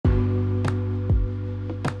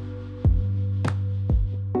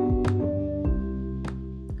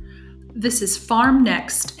This is Farm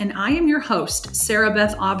Next, and I am your host, Sarah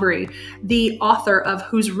Beth Aubrey, the author of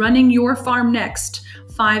Who's Running Your Farm Next?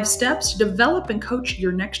 5 Steps to Develop and Coach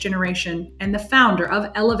Your Next Generation, and the founder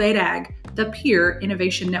of Elevate Ag, the peer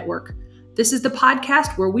innovation network. This is the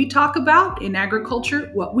podcast where we talk about in agriculture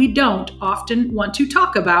what we don't often want to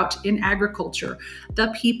talk about in agriculture,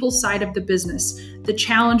 the people side of the business, the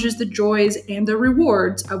challenges, the joys, and the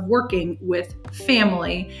rewards of working with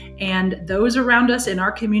family and those around us in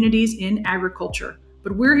our communities in agriculture.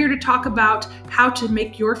 But we're here to talk about how to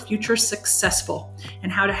make your future successful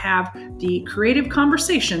and how to have the creative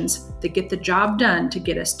conversations that get the job done to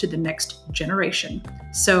get us to the next generation.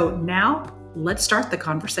 So now let's start the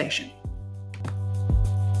conversation.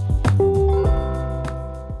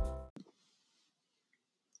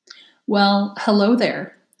 Well, hello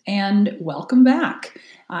there, and welcome back.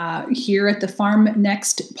 Here at the Farm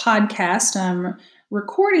Next podcast, I'm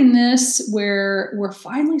recording this where we're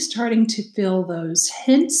finally starting to feel those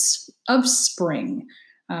hints of spring.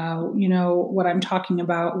 You know what I'm talking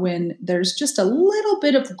about when there's just a little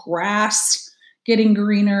bit of grass getting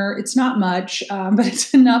greener. It's not much, but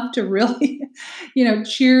it's enough to really,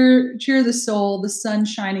 cheer the soul. The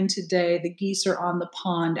sun's shining today. The geese are on the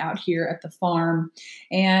pond out here at the farm,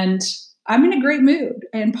 and I'm in a great mood.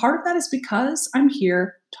 And part of that is because I'm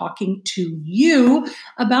here talking to you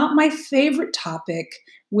about my favorite topic,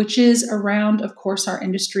 which is around, of course, our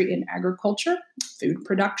industry in agriculture, food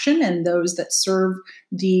production, and those that serve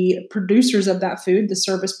the producers of that food, the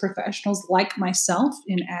service professionals like myself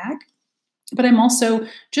in ag. But I'm also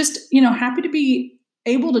just, happy to be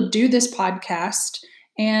able to do this podcast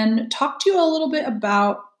and talk to you a little bit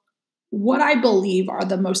about what I believe are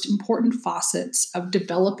the most important facets of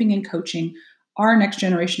developing and coaching our next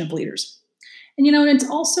generation of leaders. And, it's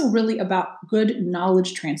also really about good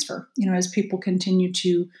knowledge transfer, as people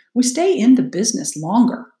we stay in the business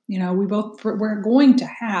longer. We're going to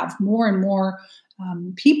have more and more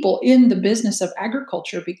people in the business of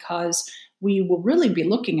agriculture because we will really be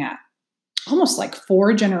looking at almost like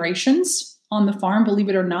 4 generations on the farm, believe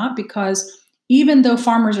it or not, because even though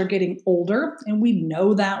farmers are getting older, and we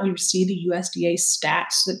know that, we see the USDA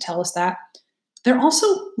stats that tell us that, they're also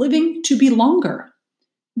living to be longer,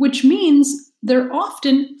 which means they're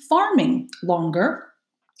often farming longer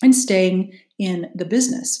and staying in the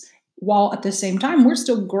business. While at the same time, we're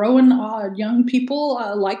still growing young people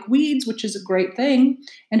like weeds, which is a great thing,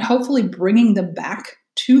 and hopefully bringing them back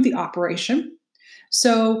to the operation.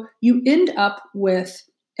 So you end up with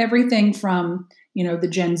everything from, the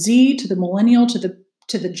Gen Z to the millennial to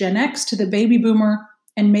the Gen X to the baby boomer,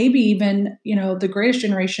 and maybe even, the greatest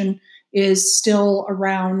generation is still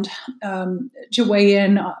around to weigh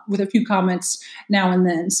in with a few comments now and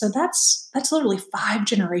then. So that's literally 5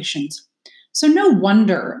 generations. So no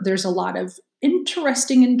wonder there's a lot of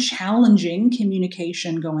interesting and challenging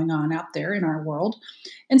communication going on out there in our world.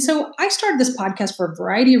 And so I started this podcast for a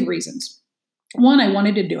variety of reasons. One, I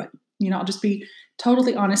wanted to do it. I'll just be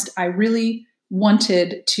totally honest. I really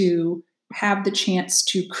wanted to have the chance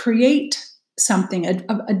to create something,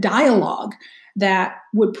 a dialogue that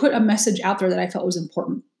would put a message out there that I felt was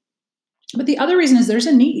important. But the other reason is there's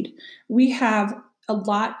a need. We have a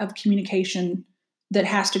lot of communication that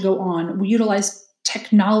has to go on. We utilize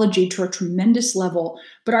technology to a tremendous level,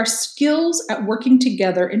 but our skills at working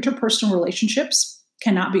together, interpersonal relationships,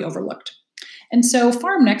 cannot be overlooked. And so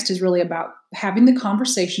Farm Next is really about having the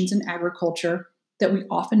conversations in agriculture that we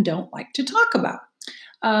often don't like to talk about.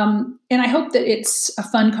 And I hope that it's a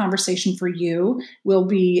fun conversation for you.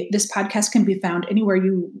 This podcast can be found anywhere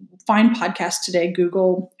you find podcasts today,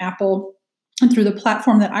 Google, Apple, and through the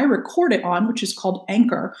platform that I record it on, which is called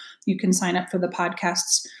Anchor. You can sign up for the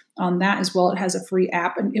podcasts on that as well. It has a free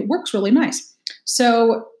app and it works really nice.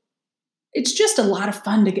 So it's just a lot of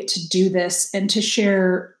fun to get to do this and to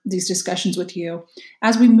share these discussions with you.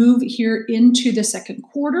 As we move here into the second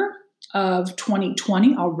quarter of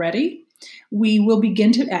 2020 already, we will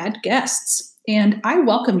begin to add guests. And I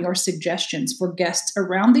welcome your suggestions for guests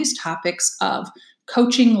around these topics of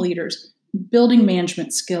coaching leaders, building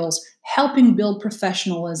management skills, helping build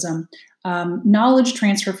professionalism, knowledge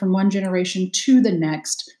transfer from one generation to the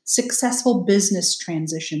next, successful business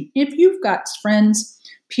transition. If you've got friends,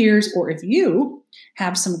 peers, or if you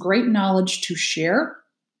have some great knowledge to share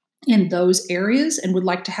in those areas and would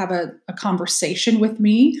like to have a conversation with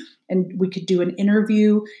me, and we could do an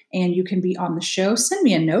interview and you can be on the show, send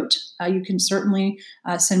me a note. You can certainly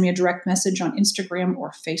send me a direct message on Instagram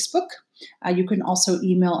or Facebook. You can also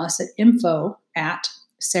email us at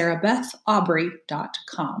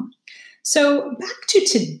info@sarahbethaubrey.com. So back to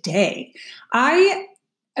today. I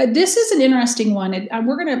This is an interesting one.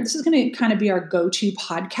 This is gonna kind of be our go-to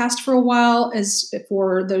podcast for a while, as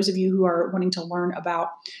for those of you who are wanting to learn about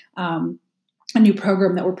a new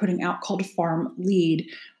program that we're putting out called Farm Lead.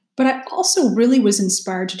 But I also really was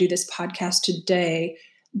inspired to do this podcast today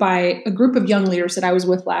by a group of young leaders that I was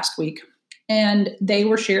with last week, and they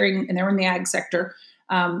were sharing, and they were in the ag sector.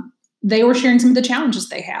 They were sharing some of the challenges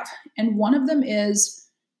they have, and one of them is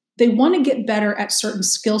they want to get better at certain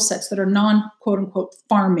skill sets that are non-quote unquote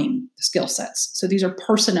farming skill sets. So these are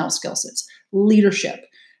personnel skill sets, leadership,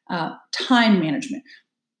 time management,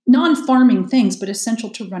 non-farming things, but essential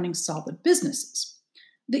to running solid businesses.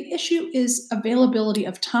 The issue is availability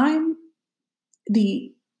of time,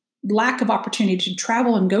 the lack of opportunity to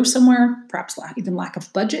travel and go somewhere, perhaps even lack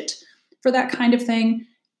of budget for that kind of thing,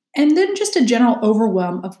 and then just a general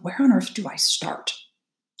overwhelm of where on earth do I start?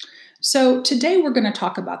 So today we're going to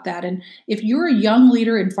talk about that. And if you're a young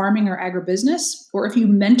leader in farming or agribusiness, or if you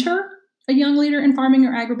mentor a young leader in farming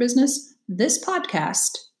or agribusiness, this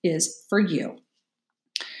podcast is for you.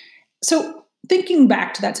 So thinking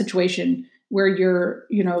back to that situation where you're,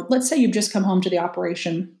 let's say you've just come home to the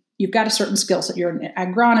operation, you've got a certain skill set, you're in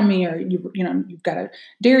agronomy, or you've got a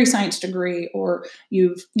dairy science degree, or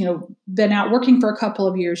you've, been out working for a couple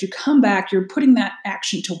of years, you come back, you're putting that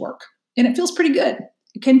action to work, and it feels pretty good.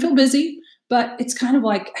 It can feel busy, but it's kind of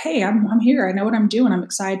like, hey, I'm here. I know what I'm doing. I'm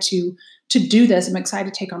excited to do this. I'm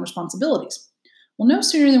excited to take on responsibilities. Well, no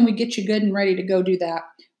sooner than we get you good and ready to go do that,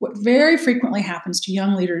 what very frequently happens to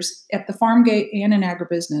young leaders at the farm gate and in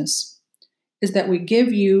agribusiness is that we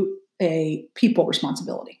give you a people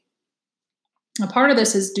responsibility. A part of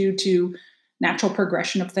this is due to natural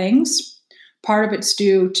progression of things. Part of it's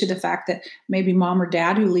due to the fact that maybe mom or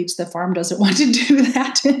dad who leads the farm doesn't want to do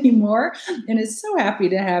that anymore and is so happy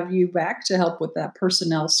to have you back to help with that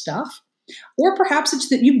personnel stuff. Or perhaps it's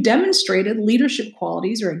that you've demonstrated leadership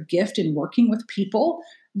qualities or a gift in working with people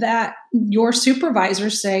that your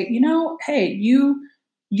supervisors say, hey,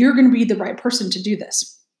 you're going to be the right person to do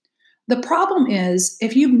this. The problem is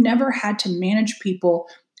if you've never had to manage people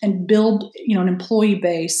and build, an employee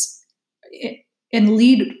base and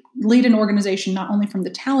lead an organization, not only from the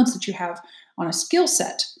talents that you have on a skill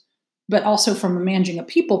set, but also from managing a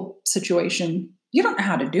people situation, you don't know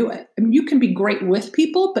how to do it. I mean, you can be great with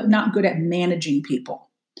people, but not good at managing people.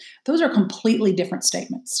 Those are completely different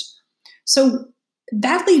statements. So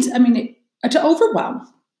that leads, to overwhelm.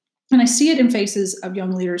 And I see it in faces of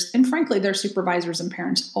young leaders and frankly, their supervisors and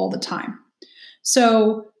parents all the time.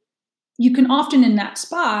 So you can often in that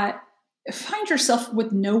spot find yourself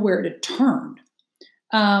with nowhere to turn.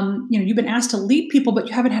 You've been asked to lead people, but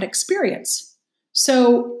you haven't had experience.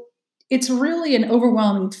 So it's really an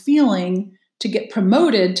overwhelming feeling to get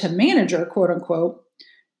promoted to manager, quote unquote.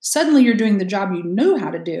 Suddenly you're doing the job you knew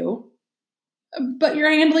how to do, but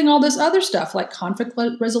you're handling all this other stuff like conflict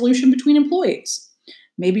resolution between employees.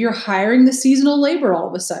 Maybe you're hiring the seasonal labor all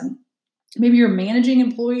of a sudden. Maybe you're managing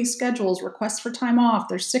employee schedules, requests for time off,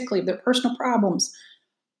 their sick leave, their personal problems.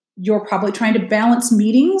 You're probably trying to balance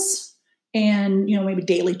meetings and maybe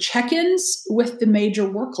daily check-ins with the major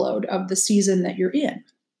workload of the season that you're in.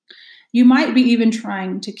 You might be even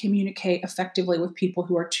trying to communicate effectively with people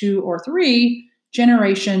who are 2 or 3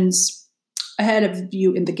 generations ahead of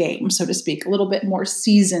you in the game, so to speak, a little bit more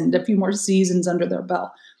seasoned, a few more seasons under their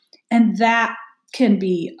belt. And that can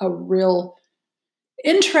be a real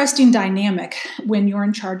interesting dynamic when you're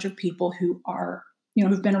in charge of people who are,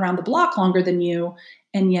 who've been around the block longer than you,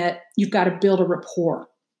 and yet you've got to build a rapport.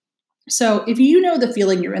 So if you know the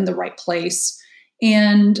feeling, you're in the right place.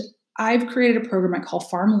 And I've created a program I call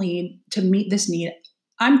Farm Lead to meet this need.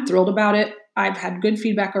 I'm thrilled about it. I've had good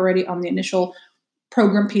feedback already on the initial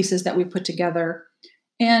program pieces that we put together.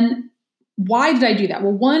 And why did I do that?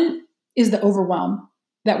 Well, one is the overwhelm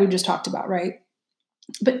that we just talked about, right?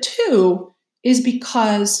 But 2 is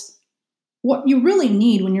because what you really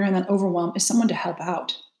need when you're in that overwhelm is someone to help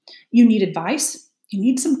out. You need advice, you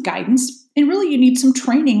need some guidance, and really you need some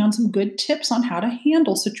training on some good tips on how to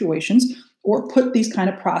handle situations or put these kind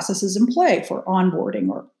of processes in play for onboarding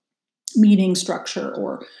or meeting structure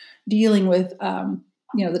or dealing with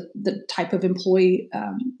the type of employee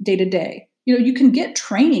day to day. You can get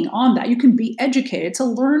training on that. You can be educated. It's a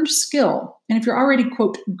learned skill. And if you're already,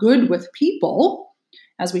 quote, good with people,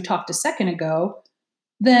 as we talked a second ago,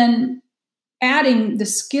 then adding the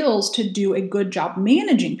skills to do a good job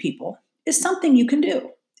managing people is something you can do.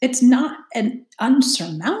 It's not an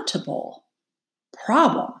unsurmountable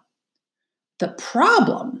problem. The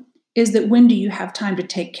problem is that when do you have time to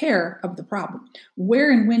take care of the problem?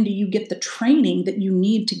 Where and when do you get the training that you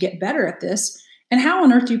need to get better at this? And how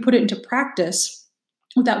on earth do you put it into practice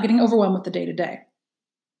without getting overwhelmed with the day-to-day?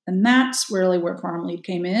 And that's really where Farm Lead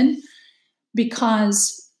came in,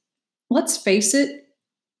 because let's face it,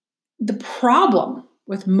 the problem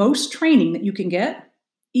with most training that you can get,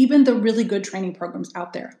 even the really good training programs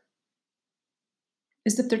out there,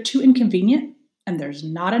 is that they're too inconvenient and there's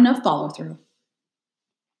not enough follow through.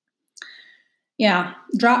 Yeah,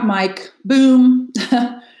 drop mic, boom.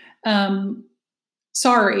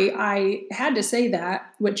 Sorry, I had to say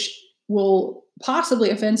that, which will possibly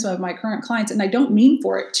offend some of my current clients, and I don't mean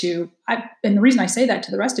for it to. And the reason I say that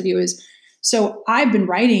to the rest of you is, so I've been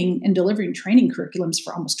writing and delivering training curriculums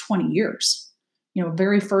for almost 20 years.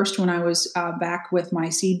 Very first when I was back with my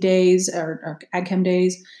seed days or AgChem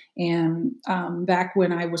days, and back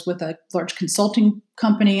when I was with a large consulting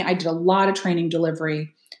company, I did a lot of training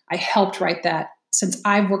delivery. I helped write that. Since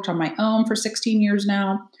I've worked on my own for 16 years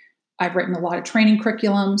now, I've written a lot of training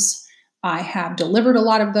curriculums. I have delivered a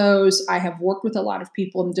lot of those. I have worked with a lot of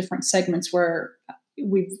people in different segments where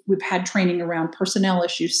we've had training around personnel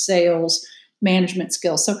issues, sales, management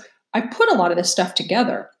skills. So I put a lot of this stuff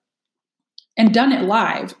together and done it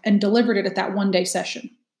live and delivered it at that 1-day session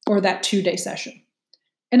or that 2-day session.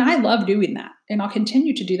 And I love doing that. And I'll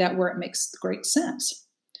continue to do that where it makes great sense.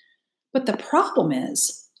 But the problem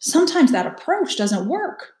is sometimes that approach doesn't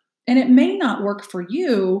work. And it may not work for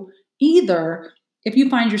you either if you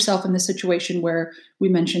find yourself in the situation where we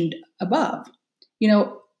mentioned above.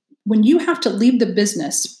 When you have to leave the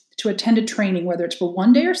business to attend a training, whether it's for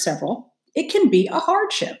 1 day or several, it can be a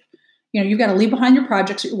hardship. You've got to leave behind your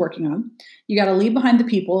projects that you're working on. You got to leave behind the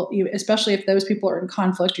people, especially if those people are in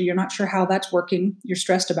conflict or you're not sure how that's working, you're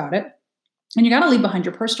stressed about it. And you got to leave behind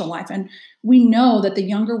your personal life. And we know that the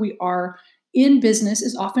younger we are in business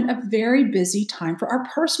is often a very busy time for our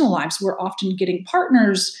personal lives. We're often getting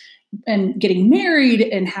partners and getting married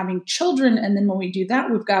and having children. And then when we do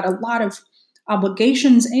that, we've got a lot of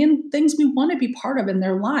obligations and things we want to be part of in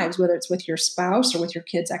their lives, whether it's with your spouse or with your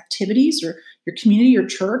kids' activities or your community or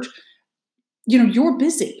church. You're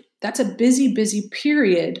busy. That's a busy, busy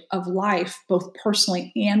period of life, both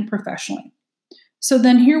personally and professionally. So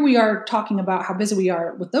then here we are talking about how busy we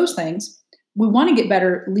are with those things. We want to get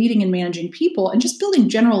better leading and managing people and just building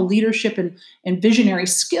general leadership and visionary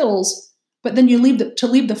skills. But then you leave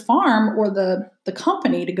the farm or the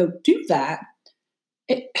company to go do that.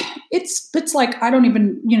 It's like, I don't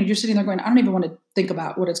even, you're sitting there going, I don't even want to think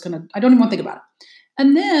about I don't even want to think about it.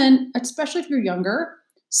 And then, especially if you're younger,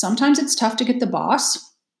 sometimes it's tough to get the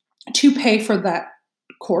boss to pay for that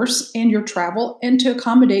course and your travel and to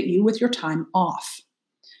accommodate you with your time off.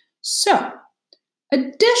 So,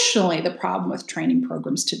 additionally, the problem with training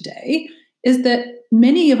programs today is that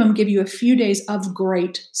many of them give you a few days of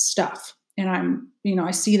great stuff. And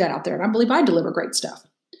I see that out there, and I believe I deliver great stuff.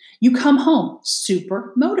 You come home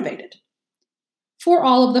super motivated for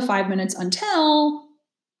all of the 5 minutes until,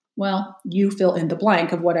 well, you fill in the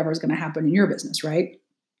blank of whatever is going to happen in your business, right?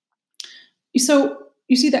 So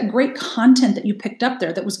you see that great content that you picked up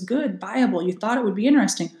there that was good, viable, you thought it would be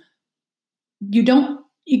interesting.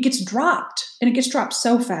 It gets dropped, and it gets dropped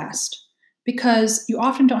so fast because you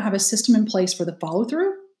often don't have a system in place for the follow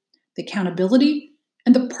through, the accountability,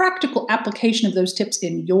 and the practical application of those tips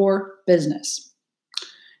in your business.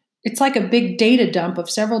 It's like a big data dump of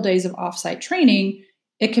several days of offsite training.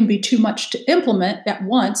 It can be too much to implement at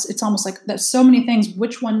once. It's almost like there's so many things.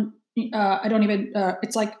 Which one?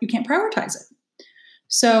 It's like you can't prioritize it.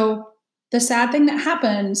 So the sad thing that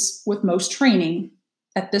happens with most training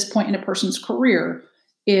at this point in a person's career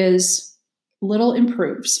is little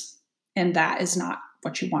improves. And that is not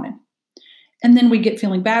what you wanted. And then we get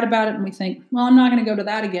feeling bad about it and we think, well, I'm not going to go to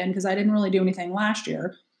that again because I didn't really do anything last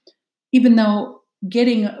year, even though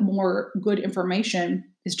getting more good information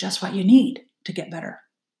is just what you need to get better.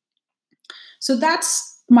 So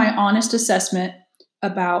that's my honest assessment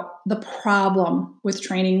about the problem with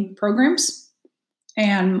training programs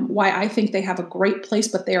and why I think they have a great place,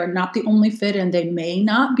 but they are not the only fit and they may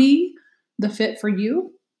not be the fit for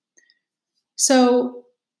you. So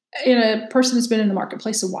in a person that's been in the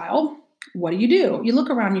marketplace a while, what do? You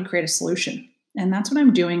look around, you create a solution. And that's what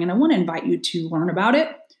I'm doing. And I want to invite you to learn about it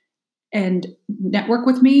and network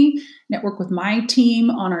with me, network with my team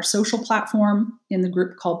on our social platform in the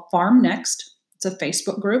group called Farm Next. It's a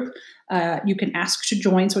Facebook group. You can ask to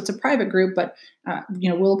join. So it's a private group, but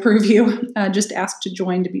we'll approve you. Just ask to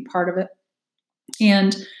join to be part of it.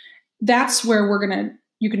 And that's where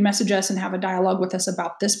you can message us and have a dialogue with us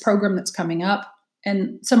about this program that's coming up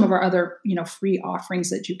and some of our other, free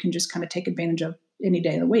offerings that you can just kind of take advantage of any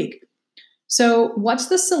day of the week. So what's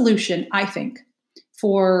the solution, I think,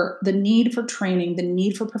 for the need for training, the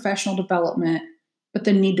need for professional development, but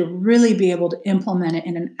the need to really be able to implement it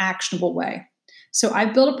in an actionable way? So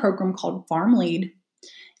I've built a program called Farm Lead,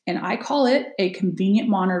 and I call it a convenient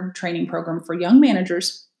monitored training program for young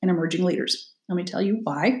managers and emerging leaders. Let me tell you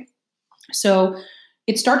why. So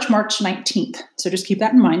it starts March 19th. So just keep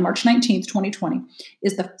that in mind. March 19th, 2020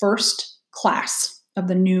 is the first class of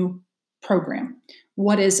the new program.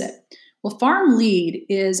 What is it? Well, Farm Lead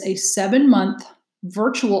is a 7-month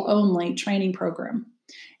virtual only training program.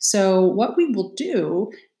 So what we will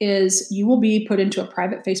do is you will be put into a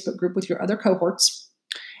private Facebook group with your other cohorts,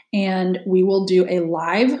 and we will do a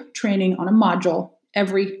live training on a module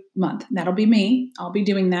every month. That'll be me. I'll be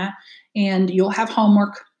doing that. And you'll have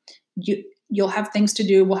homework. You'll have things to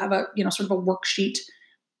do. We'll have a, sort of a worksheet.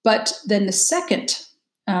 But then the second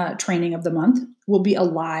training of the month will be a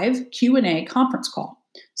live Q&A conference call.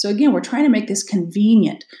 So again, we're trying to make this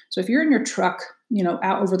convenient. So if you're in your truck,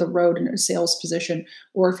 out over the road in a sales position,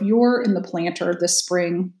 or if you're in the planter this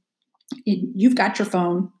spring, you've got your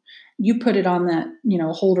phone, you put it on that,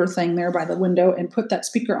 holder thing there by the window and put that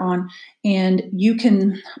speaker on, and you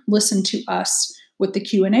can listen to us with the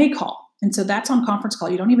Q&A call. And so that's on conference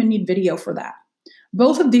call. You don't even need video for that.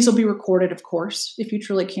 Both of these will be recorded, of course, if you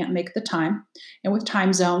truly can't make the time. And with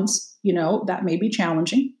time zones, that may be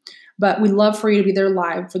challenging. But we love for you to be there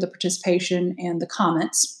live for the participation and the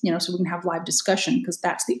comments, so we can have live discussion, because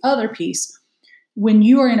that's the other piece. When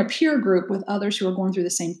you are in a peer group with others who are going through the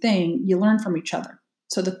same thing, you learn from each other.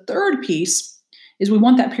 So the third piece is we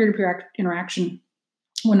want that peer-to-peer interaction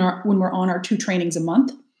when we're on our 2 trainings a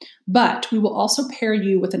month. But we will also pair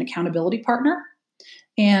you with an accountability partner,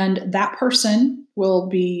 and that person will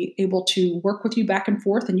be able to work with you back and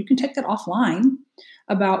forth, and you can take that offline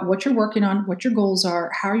about what you're working on, what your goals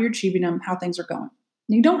are, how you're achieving them, how things are going.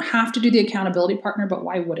 You don't have to do the accountability partner, but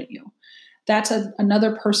why wouldn't you? That's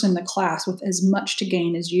another person in the class with as much to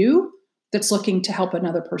gain as you that's looking to help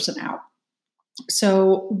another person out.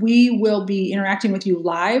 So we will be interacting with you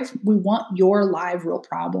live. We want your live real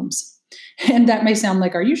problems. And that may sound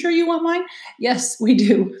like, are you sure you want mine? Yes, we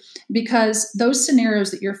do. Because those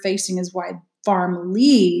scenarios that you're facing is why Farm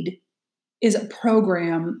Lead is a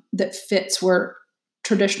program that fits where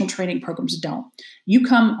traditional training programs don't. You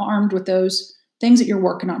come armed with those things that you're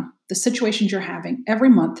working on, the situations you're having every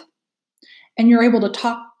month, and you're able to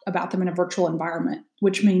talk about them in a virtual environment,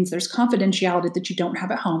 which means there's confidentiality that you don't have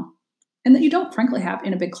at home and that you don't, frankly, have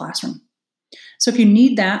in a big classroom. So if you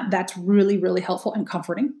need that, that's really, really helpful and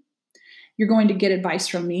comforting. You're going to get advice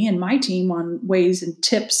from me and my team on ways and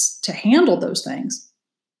tips to handle those things.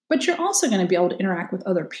 But you're also going to be able to interact with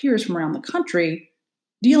other peers from around the country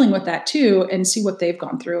dealing with that too, and see what they've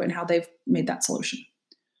gone through and how they've made that solution.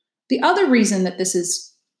 The other reason that this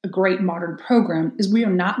is a great modern program is we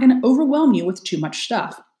are not going to overwhelm you with too much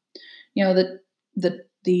stuff. The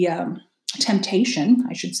temptation,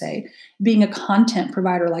 I should say, being a content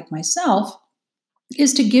provider like myself,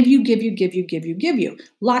 is to give you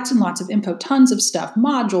lots and lots of info, tons of stuff,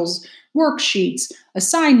 modules, worksheets,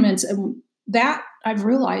 assignments. And that, I've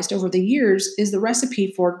realized over the years, is the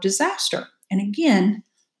recipe for disaster. And again,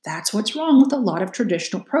 that's what's wrong with a lot of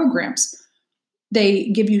traditional programs. They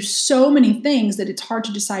give you so many things that it's hard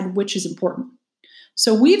to decide which is important.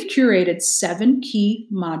 So we've curated 7 key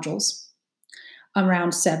modules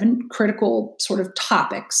around 7 critical sort of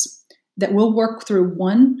topics that we'll work through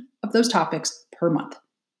one of those topics per month.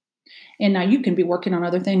 And now you can be working on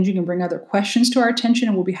other things. You can bring other questions to our attention,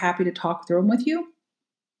 and we'll be happy to talk through them with you.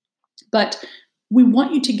 But we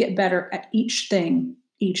want you to get better at each thing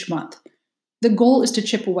each month. The goal is to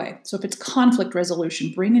chip away. So if it's conflict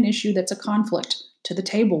resolution, bring an issue that's a conflict to the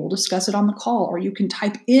table. We'll discuss it on the call, or you can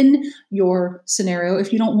type in your scenario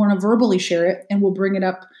if you don't want to verbally share it, and we'll bring it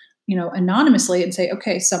up, anonymously and say,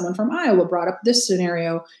 okay, someone from Iowa brought up this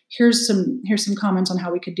scenario. Here's some comments on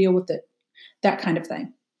how we could deal with it, that kind of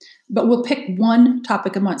thing. But we'll pick one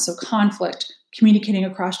topic a month. So conflict, communicating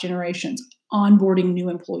across generations, onboarding new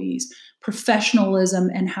employees, professionalism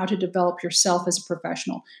and how to develop yourself as a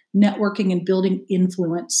professional, networking and building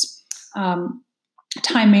influence, time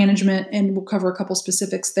management, and we'll cover a couple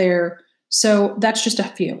specifics there. So that's just a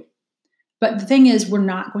few. But the thing is, we're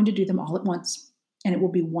not going to do them all at once. And it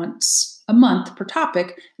will be once a month per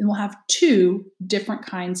topic, and we'll have 2 different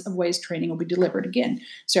kinds of ways training will be delivered again.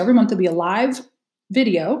 So every month there'll be a live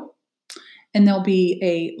video, and there'll be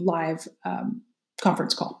a live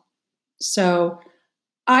conference call. So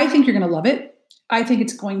I think you're going to love it. I think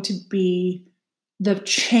it's going to be the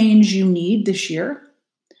change you need this year.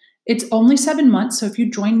 It's only 7 months, so if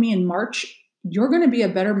you join me in March, you're going to be a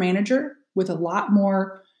better manager with a lot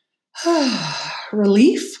more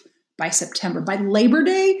relief by September. By Labor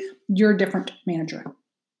Day, you're a different manager.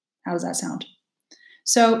 How does that sound?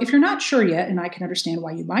 So if you're not sure yet, and I can understand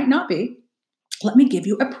why you might not be, let me give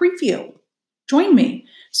you a preview. Join me.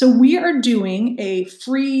 So we are doing a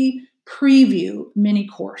free preview mini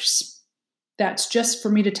course. That's just for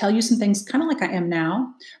me to tell you some things kind of like I am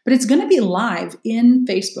now, but it's going to be live in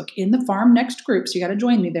Facebook in the Farm Next group. So you got to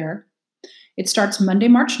join me there. It starts Monday,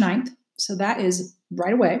 March 9th. So that is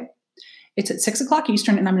right away. It's at 6 o'clock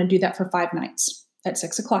Eastern, and I'm going to do that for 5 nights at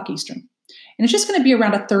 6 o'clock Eastern. And it's just going to be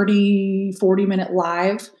around a 30, 40-minute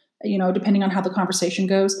live, depending on how the conversation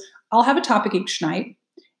goes. I'll have a topic each night,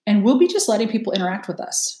 and we'll be just letting people interact with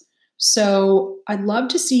us. So I'd love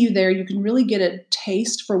to see you there. You can really get a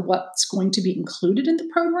taste for what's going to be included in the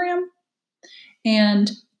program.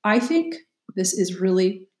 And I think this is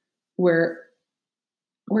really where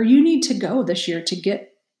you need to go this year to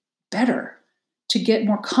get better, to get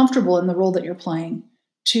more comfortable in the role that you're playing,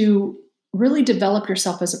 to really develop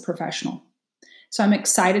yourself as a professional. So I'm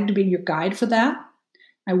excited to be your guide for that.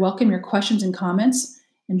 I welcome your questions and comments,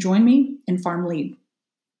 and join me in Farm Lead.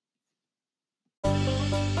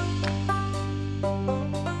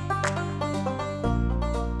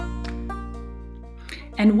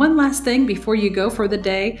 And one last thing before you go for the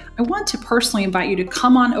day, I want to personally invite you to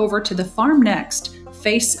come on over to the Farm Next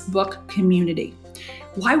Facebook community.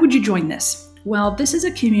 Why would you join this? Well, this is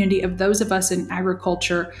a community of those of us in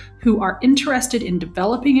agriculture who are interested in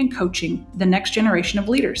developing and coaching the next generation of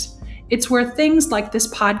leaders. It's where things like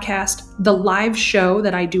this podcast, the live show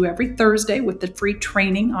that I do every Thursday with the free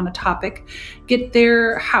training on a topic, get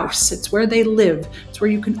their house. It's where they live. It's where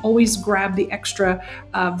you can always grab the extra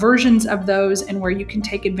versions of those, and where you can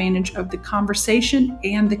take advantage of the conversation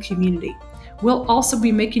and the community. We'll also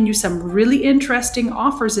be making you some really interesting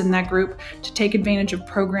offers in that group to take advantage of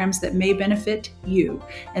programs that may benefit you.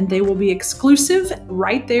 And they will be exclusive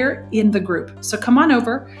right there in the group. So come on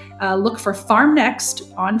over, look for Farm Next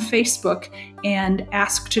on Facebook, and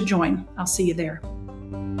ask to join. I'll see you there.